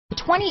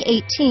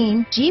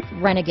2018 Jeep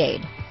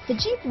Renegade. The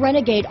Jeep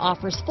Renegade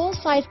offers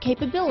full-size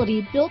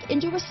capability built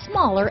into a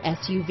smaller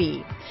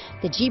SUV.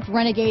 The Jeep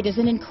Renegade is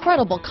an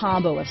incredible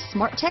combo of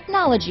smart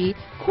technology,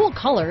 cool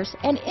colors,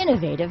 and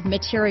innovative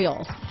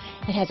materials.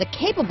 It has a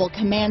capable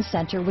command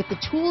center with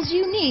the tools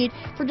you need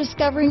for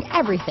discovering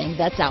everything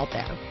that's out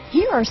there.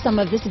 Here are some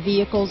of this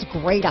vehicle's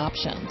great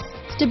options: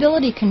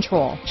 stability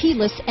control,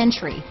 keyless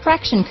entry,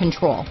 traction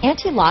control,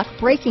 anti-lock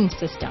braking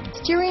system,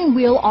 steering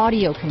wheel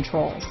audio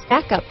controls,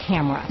 backup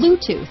camera,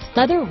 Bluetooth,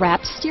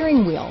 leather-wrapped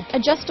steering wheel,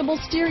 adjustable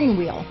steering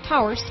wheel,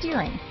 power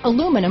steering,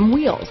 aluminum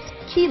wheels,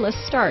 keyless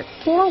start,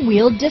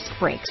 four-wheel disc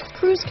brakes,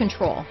 cruise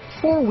control,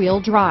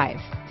 four-wheel drive,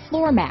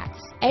 floor mats,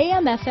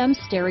 AM/FM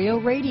stereo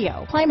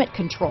radio, climate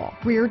control,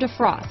 rear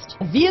defrost.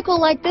 A vehicle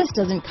like this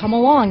doesn't come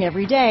along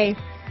every day.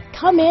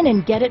 Come in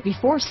and get it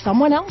before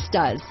someone else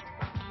does.